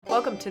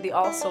Welcome to the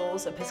All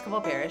Souls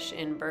Episcopal Parish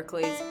in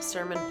Berkeley's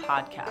Sermon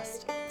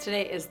Podcast.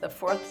 Today is the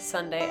fourth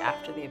Sunday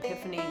after the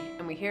Epiphany,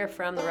 and we hear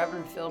from the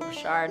Reverend Phil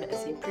Brochard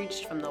as he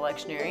preached from the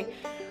lectionary,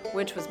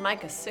 which was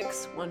Micah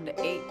 6,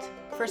 1-8,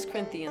 1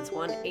 Corinthians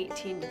 1,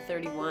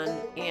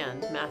 18-31,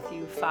 and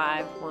Matthew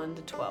 5,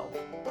 1-12.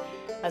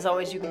 As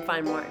always, you can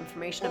find more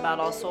information about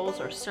All Souls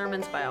or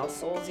sermons by All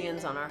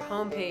Soulsians on our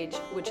homepage,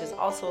 which is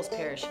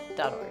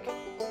allsoulsparish.org.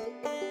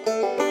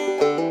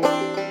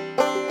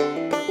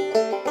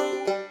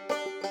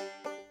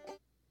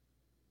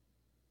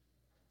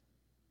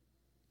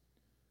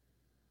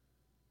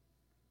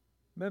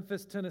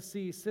 Memphis,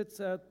 Tennessee sits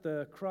at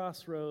the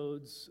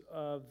crossroads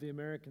of the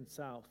American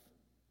South.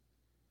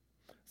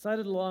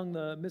 Sited along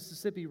the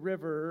Mississippi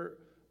River,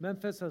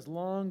 Memphis has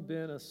long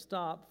been a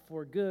stop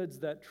for goods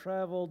that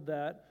traveled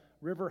that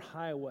river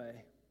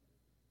highway,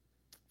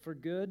 for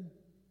good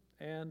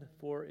and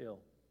for ill.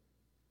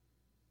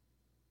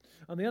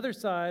 On the other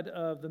side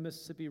of the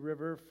Mississippi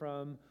River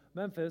from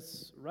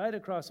Memphis, right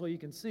across the way you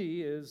can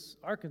see, is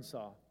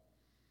Arkansas.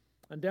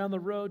 And down the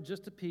road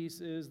just a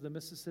piece is the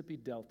Mississippi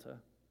Delta.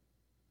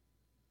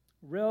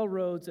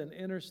 Railroads and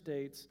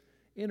interstates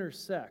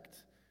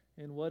intersect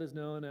in what is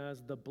known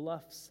as the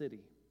Bluff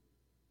City.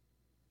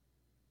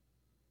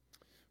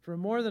 For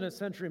more than a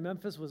century,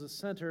 Memphis was a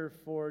center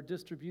for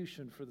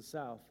distribution for the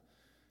South.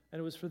 And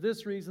it was for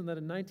this reason that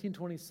in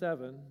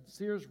 1927,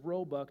 Sears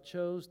Roebuck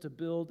chose to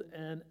build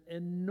an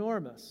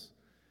enormous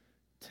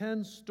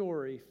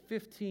 10-story,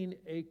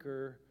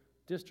 15-acre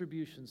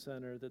distribution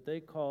center that they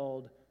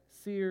called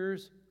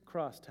Sears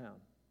Crosstown.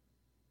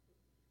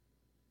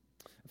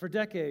 For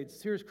decades,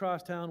 Sears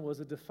Crosstown was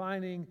a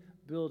defining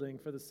building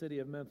for the city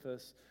of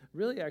Memphis,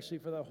 really actually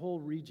for the whole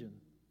region.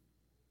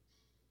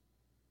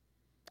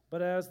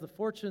 But as the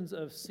fortunes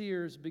of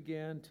Sears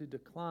began to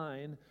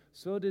decline,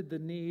 so did the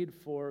need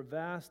for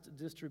vast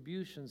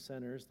distribution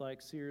centers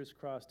like Sears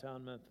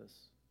Crosstown,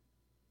 Memphis.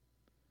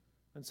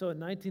 And so in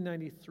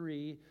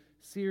 1993,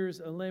 Sears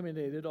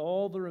eliminated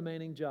all the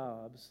remaining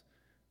jobs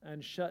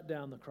and shut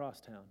down the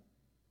Crosstown.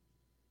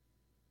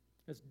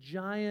 This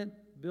giant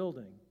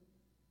building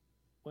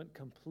went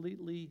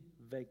completely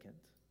vacant.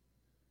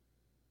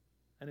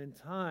 And in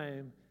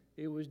time,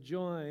 it was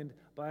joined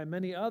by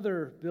many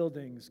other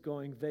buildings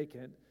going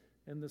vacant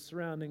in the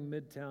surrounding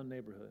Midtown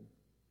neighborhood.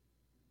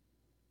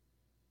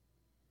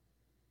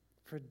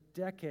 For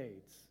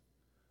decades,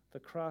 the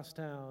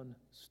Crosstown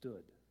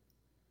stood.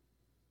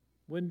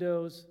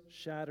 Windows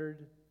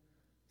shattered,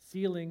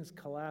 ceilings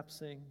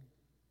collapsing.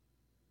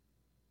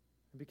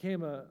 It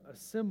became a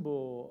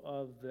symbol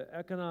of the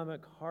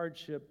economic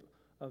hardship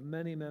of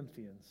many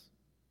Memphians,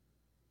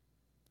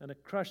 and a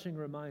crushing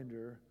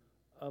reminder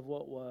of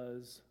what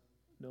was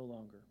no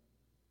longer.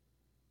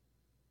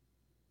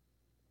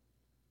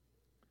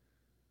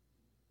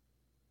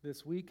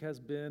 This week has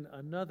been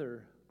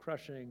another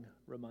crushing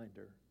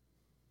reminder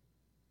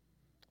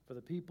for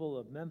the people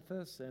of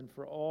Memphis and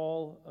for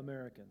all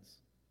Americans.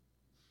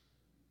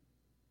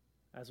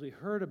 As we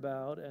heard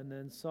about and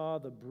then saw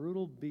the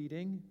brutal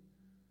beating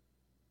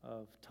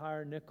of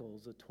Tyre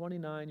Nichols, a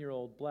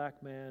 29-year-old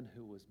black man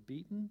who was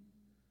beaten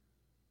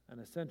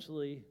and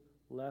essentially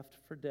left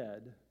for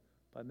dead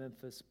by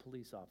Memphis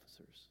police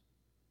officers.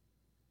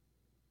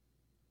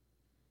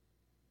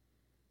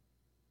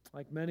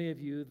 Like many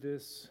of you,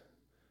 this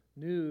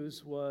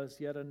news was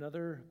yet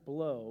another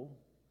blow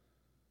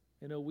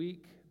in a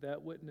week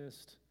that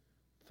witnessed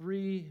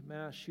 3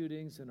 mass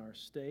shootings in our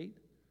state,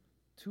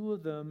 2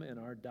 of them in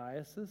our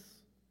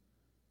diocese,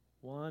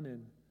 1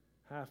 in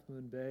Half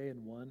Moon Bay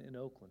and 1 in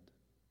Oakland.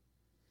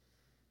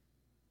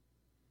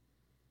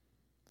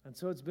 And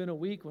so it's been a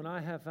week when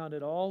I have found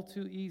it all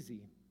too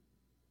easy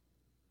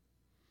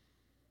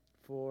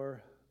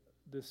for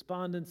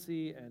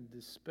despondency and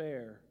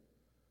despair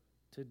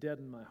to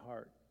deaden my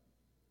heart.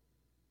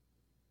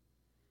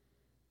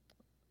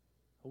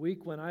 A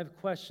week when I've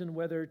questioned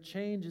whether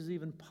change is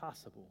even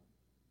possible.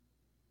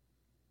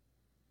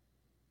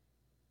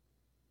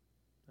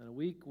 And a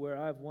week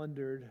where I've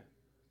wondered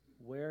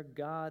where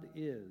God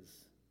is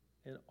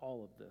in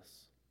all of this.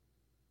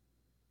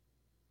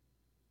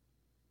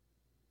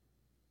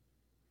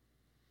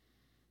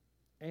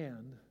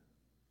 And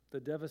the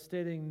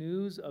devastating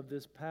news of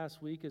this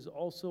past week is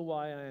also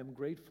why I am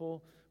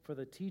grateful for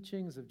the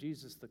teachings of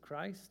Jesus the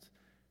Christ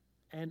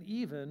and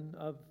even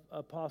of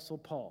Apostle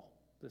Paul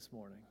this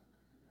morning.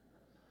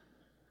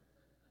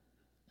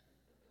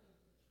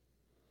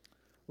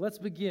 Let's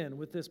begin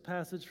with this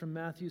passage from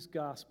Matthew's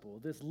Gospel,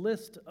 this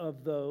list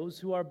of those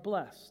who are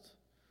blessed,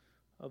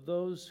 of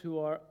those who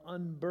are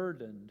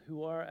unburdened,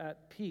 who are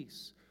at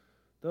peace,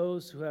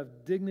 those who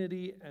have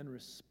dignity and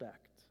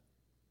respect.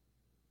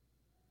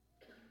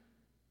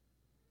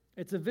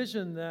 It's a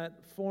vision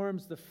that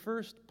forms the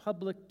first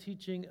public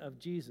teaching of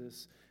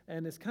Jesus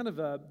and is kind of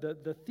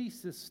the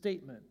thesis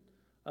statement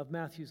of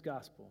Matthew's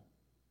Gospel.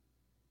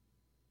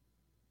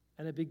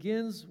 And it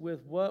begins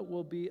with what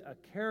will be a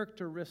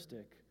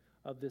characteristic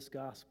of this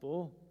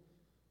gospel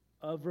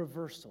of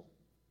reversal.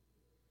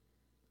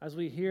 As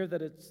we hear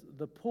that it's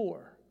the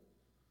poor,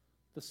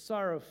 the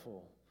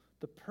sorrowful,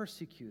 the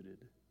persecuted.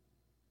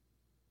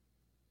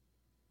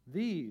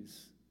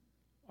 These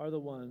are the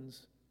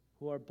ones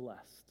who are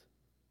blessed.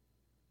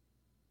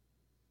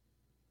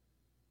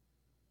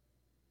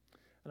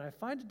 And I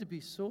find it to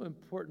be so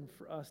important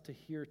for us to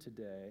hear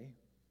today,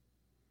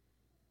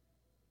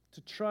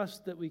 to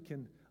trust that we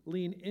can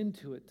lean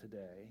into it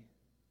today,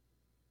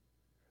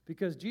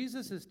 because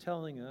Jesus is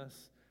telling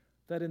us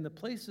that in the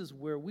places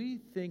where we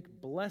think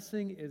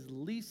blessing is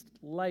least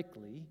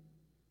likely,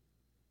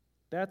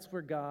 that's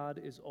where God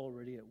is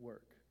already at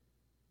work.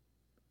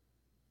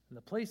 In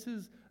the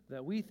places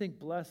that we think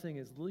blessing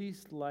is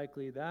least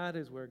likely, that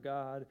is where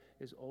God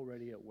is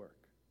already at work.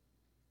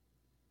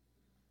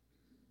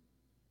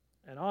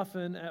 And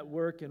often at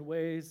work in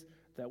ways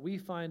that we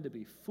find to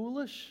be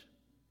foolish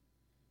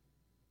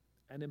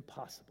and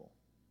impossible.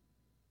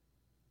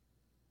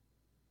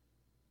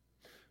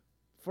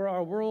 For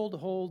our world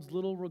holds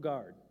little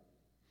regard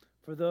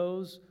for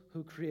those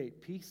who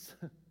create peace,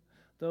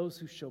 those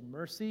who show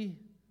mercy,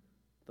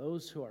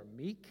 those who are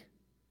meek.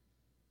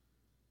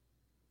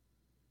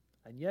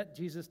 And yet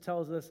Jesus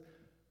tells us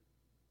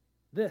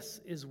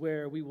this is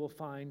where we will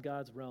find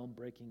God's realm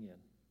breaking in.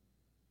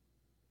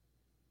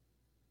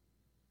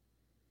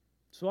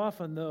 So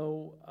often,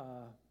 though,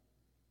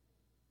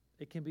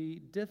 it can be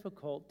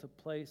difficult to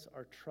place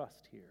our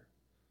trust here.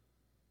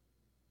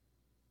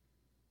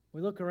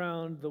 We look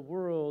around the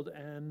world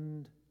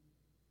and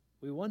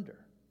we wonder,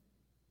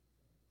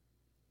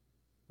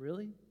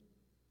 really?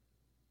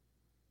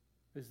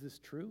 Is this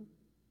true?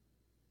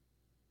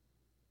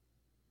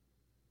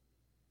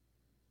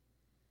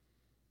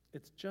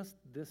 It's just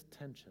this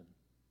tension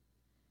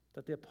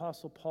that the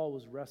Apostle Paul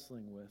was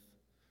wrestling with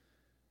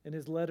in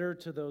his letter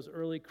to those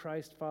early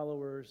Christ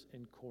followers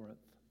in Corinth.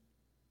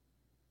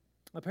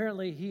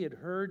 Apparently, he had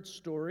heard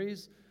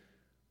stories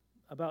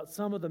about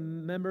some of the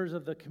members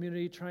of the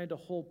community trying to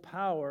hold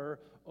power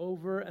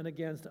over and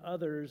against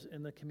others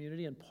in the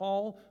community, and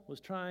Paul was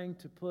trying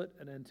to put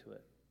an end to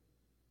it.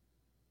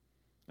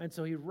 And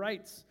so he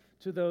writes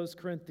to those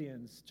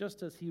Corinthians,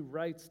 just as he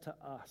writes to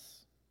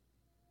us,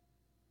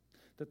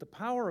 that the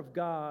power of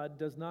God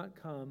does not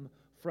come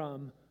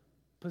from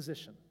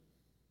position.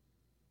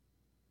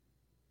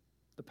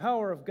 The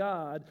power of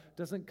God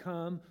doesn't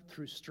come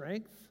through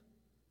strength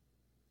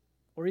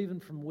or even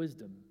from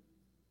wisdom.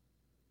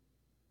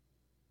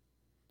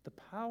 The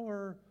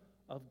power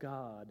of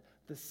God,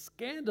 the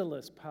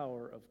scandalous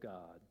power of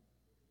God,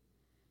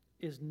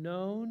 is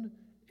known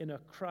in a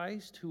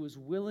Christ who is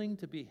willing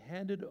to be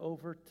handed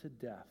over to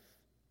death,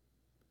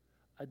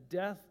 a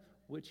death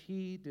which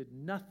he did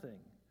nothing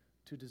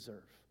to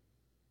deserve,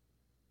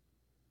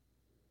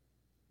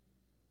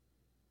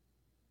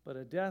 but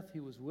a death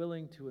he was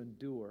willing to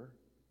endure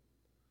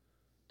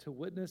to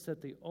witness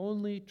that the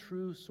only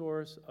true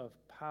source of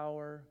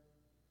power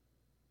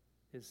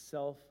is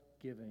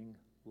self-giving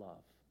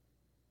love.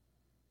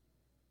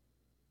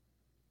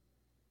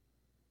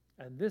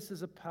 And this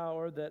is a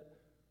power that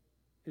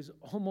is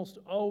almost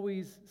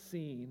always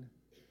seen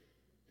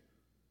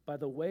by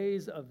the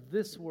ways of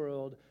this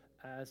world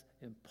as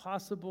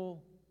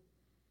impossible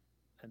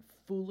and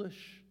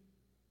foolish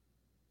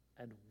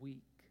and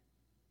weak.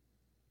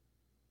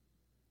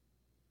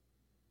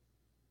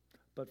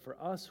 But for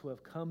us who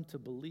have come to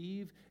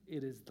believe,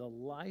 it is the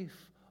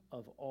life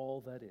of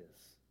all that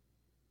is.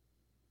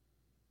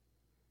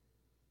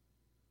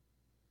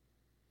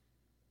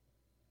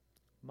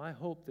 My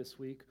hope this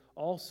week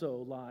also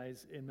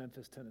lies in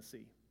Memphis,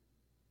 Tennessee.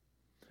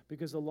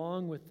 Because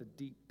along with the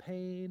deep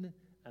pain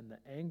and the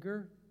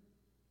anger,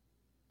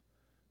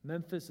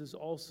 Memphis is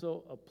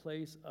also a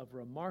place of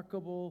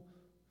remarkable,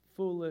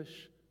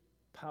 foolish,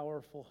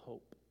 powerful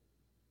hope.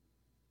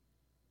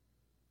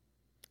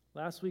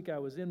 Last week I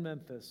was in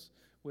Memphis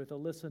with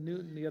Alyssa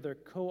Newton, the other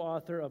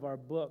co-author of our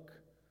book.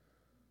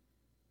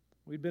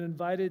 We'd been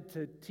invited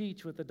to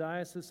teach with the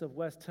Diocese of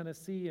West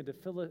Tennessee and to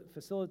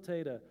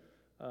facilitate a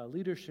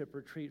leadership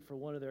retreat for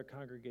one of their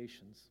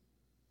congregations.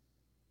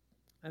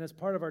 And as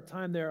part of our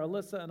time there,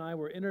 Alyssa and I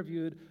were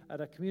interviewed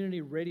at a community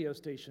radio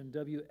station,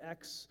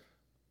 WXYR,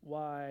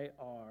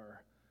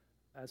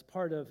 as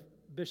part of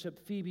Bishop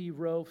Phoebe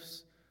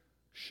Roaf's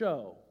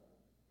show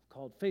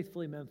called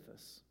Faithfully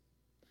Memphis.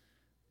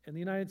 In the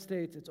United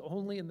States, it's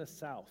only in the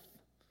South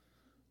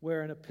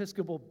where an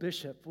Episcopal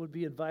bishop would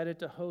be invited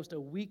to host a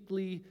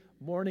weekly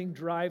morning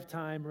drive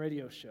time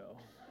radio show.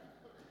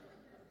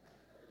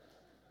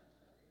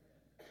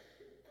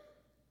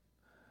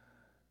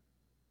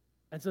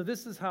 And so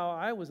this is how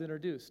I was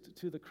introduced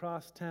to the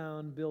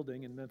Crosstown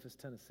building in Memphis,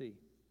 Tennessee.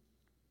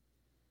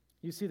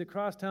 You see, the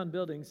Crosstown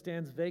building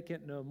stands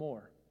vacant no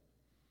more.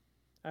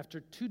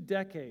 After 2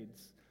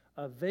 decades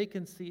of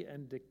vacancy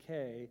and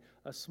decay,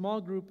 a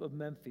small group of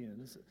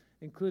Memphians,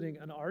 including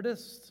an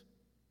artist,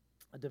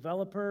 a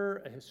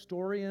developer, a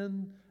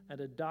historian,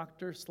 and a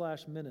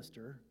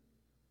doctor/minister,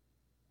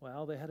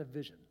 well, they had a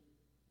vision.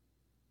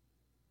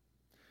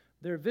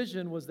 Their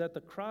vision was that the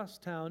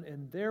Crosstown,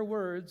 in their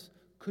words,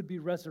 could be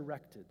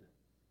resurrected.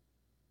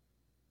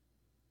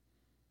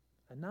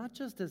 And not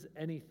just as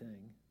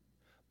anything,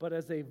 but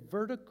as a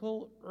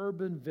vertical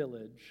urban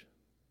village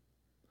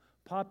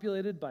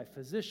populated by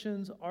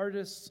physicians,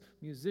 artists,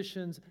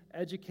 musicians,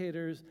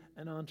 educators,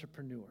 and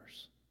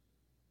entrepreneurs.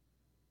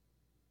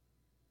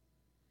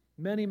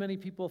 Many, many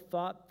people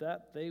thought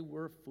that they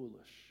were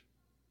foolish,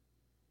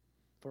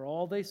 for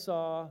all they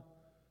saw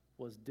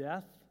was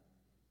death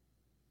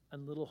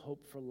and little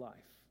hope for life.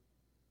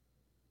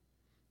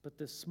 But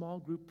this small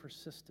group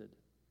persisted,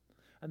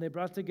 and they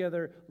brought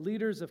together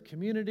leaders of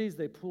communities.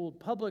 They pooled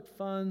public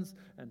funds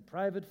and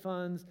private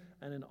funds,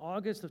 and in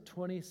August of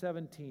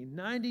 2017,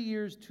 90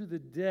 years to the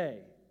day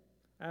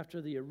after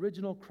the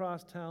original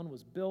crosstown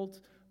was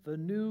built, the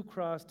new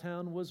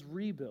crosstown was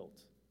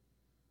rebuilt.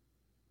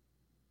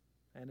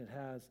 And it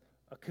has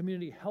a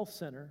community health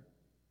center,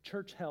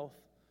 Church Health,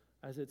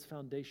 as its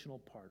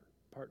foundational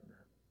partner.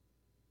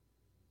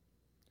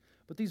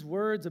 But these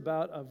words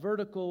about a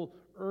vertical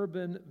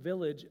urban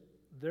village,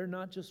 they're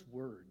not just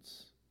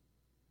words.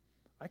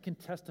 I can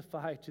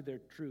testify to their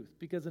truth,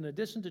 because in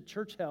addition to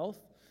Church Health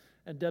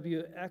and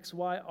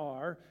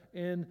WXYR,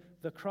 in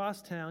the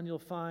crosstown you'll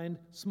find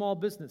small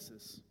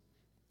businesses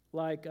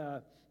like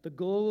the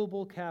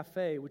Global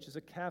Cafe, which is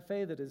a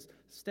cafe that is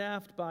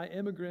staffed by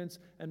immigrants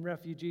and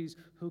refugees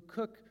who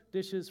cook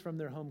dishes from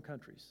their home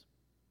countries.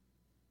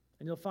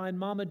 And you'll find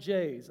Mama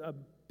J's, a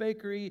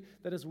bakery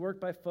that is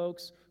worked by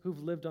folks who've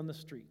lived on the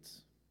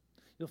streets.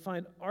 You'll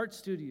find art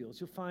studios,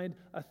 you'll find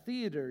a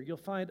theater, you'll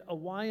find a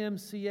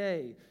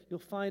YMCA, you'll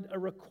find a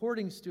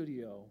recording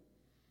studio.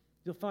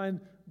 You'll find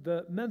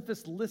the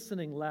Memphis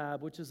Listening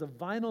Lab, which is a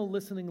vinyl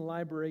listening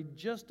library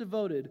just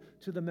devoted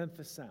to the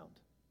Memphis sound.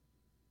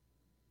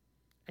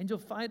 And you'll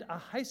find a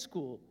high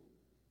school.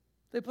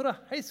 They put a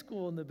high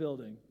school in the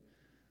building.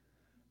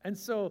 And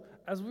so,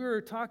 as we were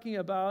talking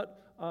about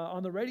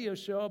on the radio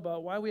show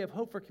about why we have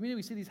hope for community,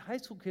 we see these high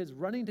school kids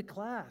running to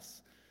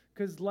class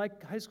because,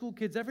 like high school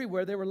kids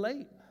everywhere, they were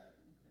late.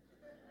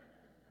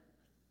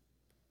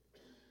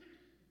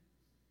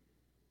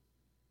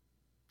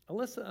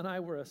 Alyssa and I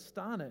were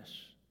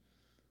astonished.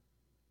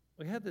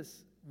 We had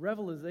this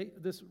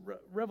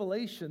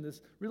revelation,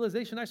 this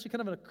realization, actually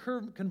kind of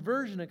a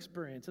conversion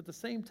experience at the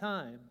same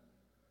time.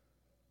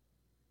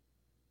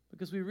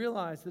 Because we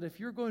realized that if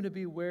you're going to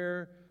be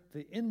where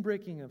the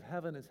inbreaking of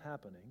heaven is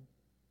happening,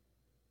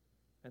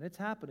 and it's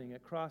happening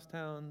at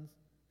crosstowns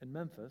in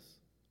Memphis,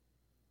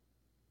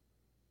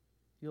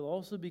 you'll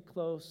also be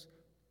close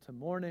to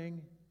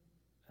mourning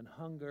and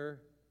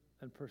hunger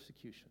and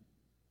persecution.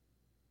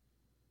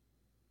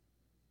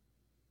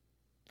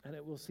 And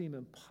it will seem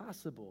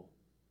impossible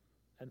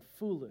and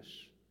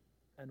foolish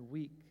and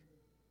weak.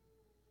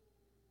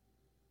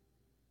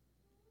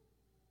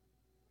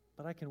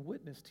 But I can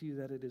witness to you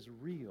that it is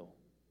real,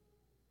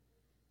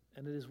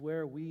 and it is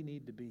where we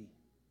need to be.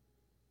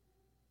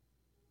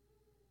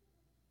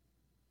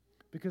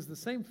 Because the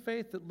same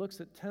faith that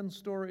looks at 10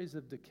 stories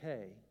of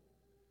decay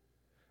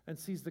and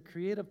sees the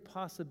creative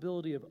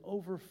possibility of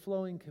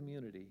overflowing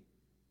community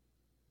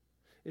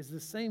is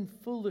the same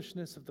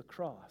foolishness of the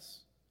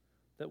cross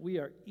that we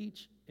are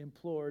each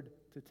implored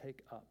to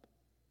take up.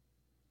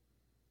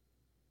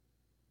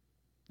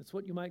 It's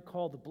what you might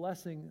call the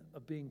blessing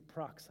of being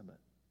proximate.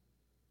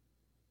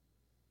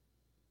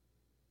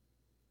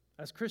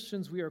 As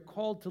Christians, we are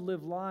called to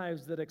live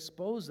lives that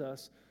expose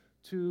us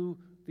to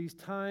these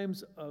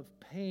times of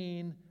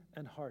pain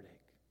and heartache.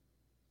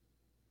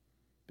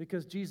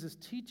 Because Jesus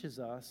teaches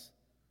us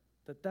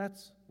that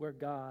that's where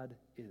God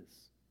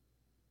is.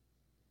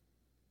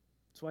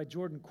 That's why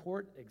Jordan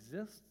Court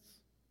exists.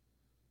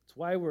 It's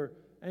why we're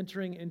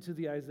entering into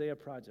the Isaiah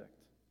Project.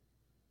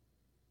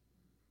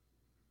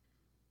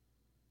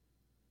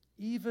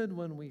 Even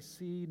when we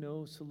see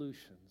no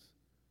solutions,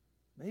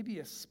 maybe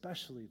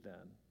especially then,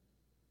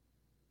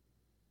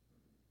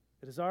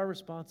 it is our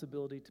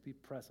responsibility to be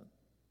present,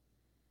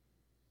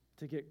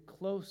 to get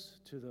close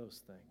to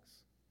those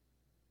things,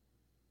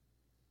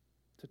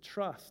 to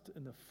trust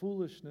in the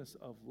foolishness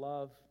of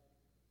love,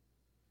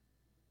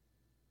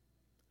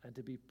 and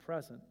to be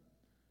present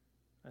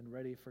and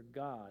ready for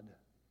God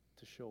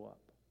to show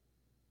up.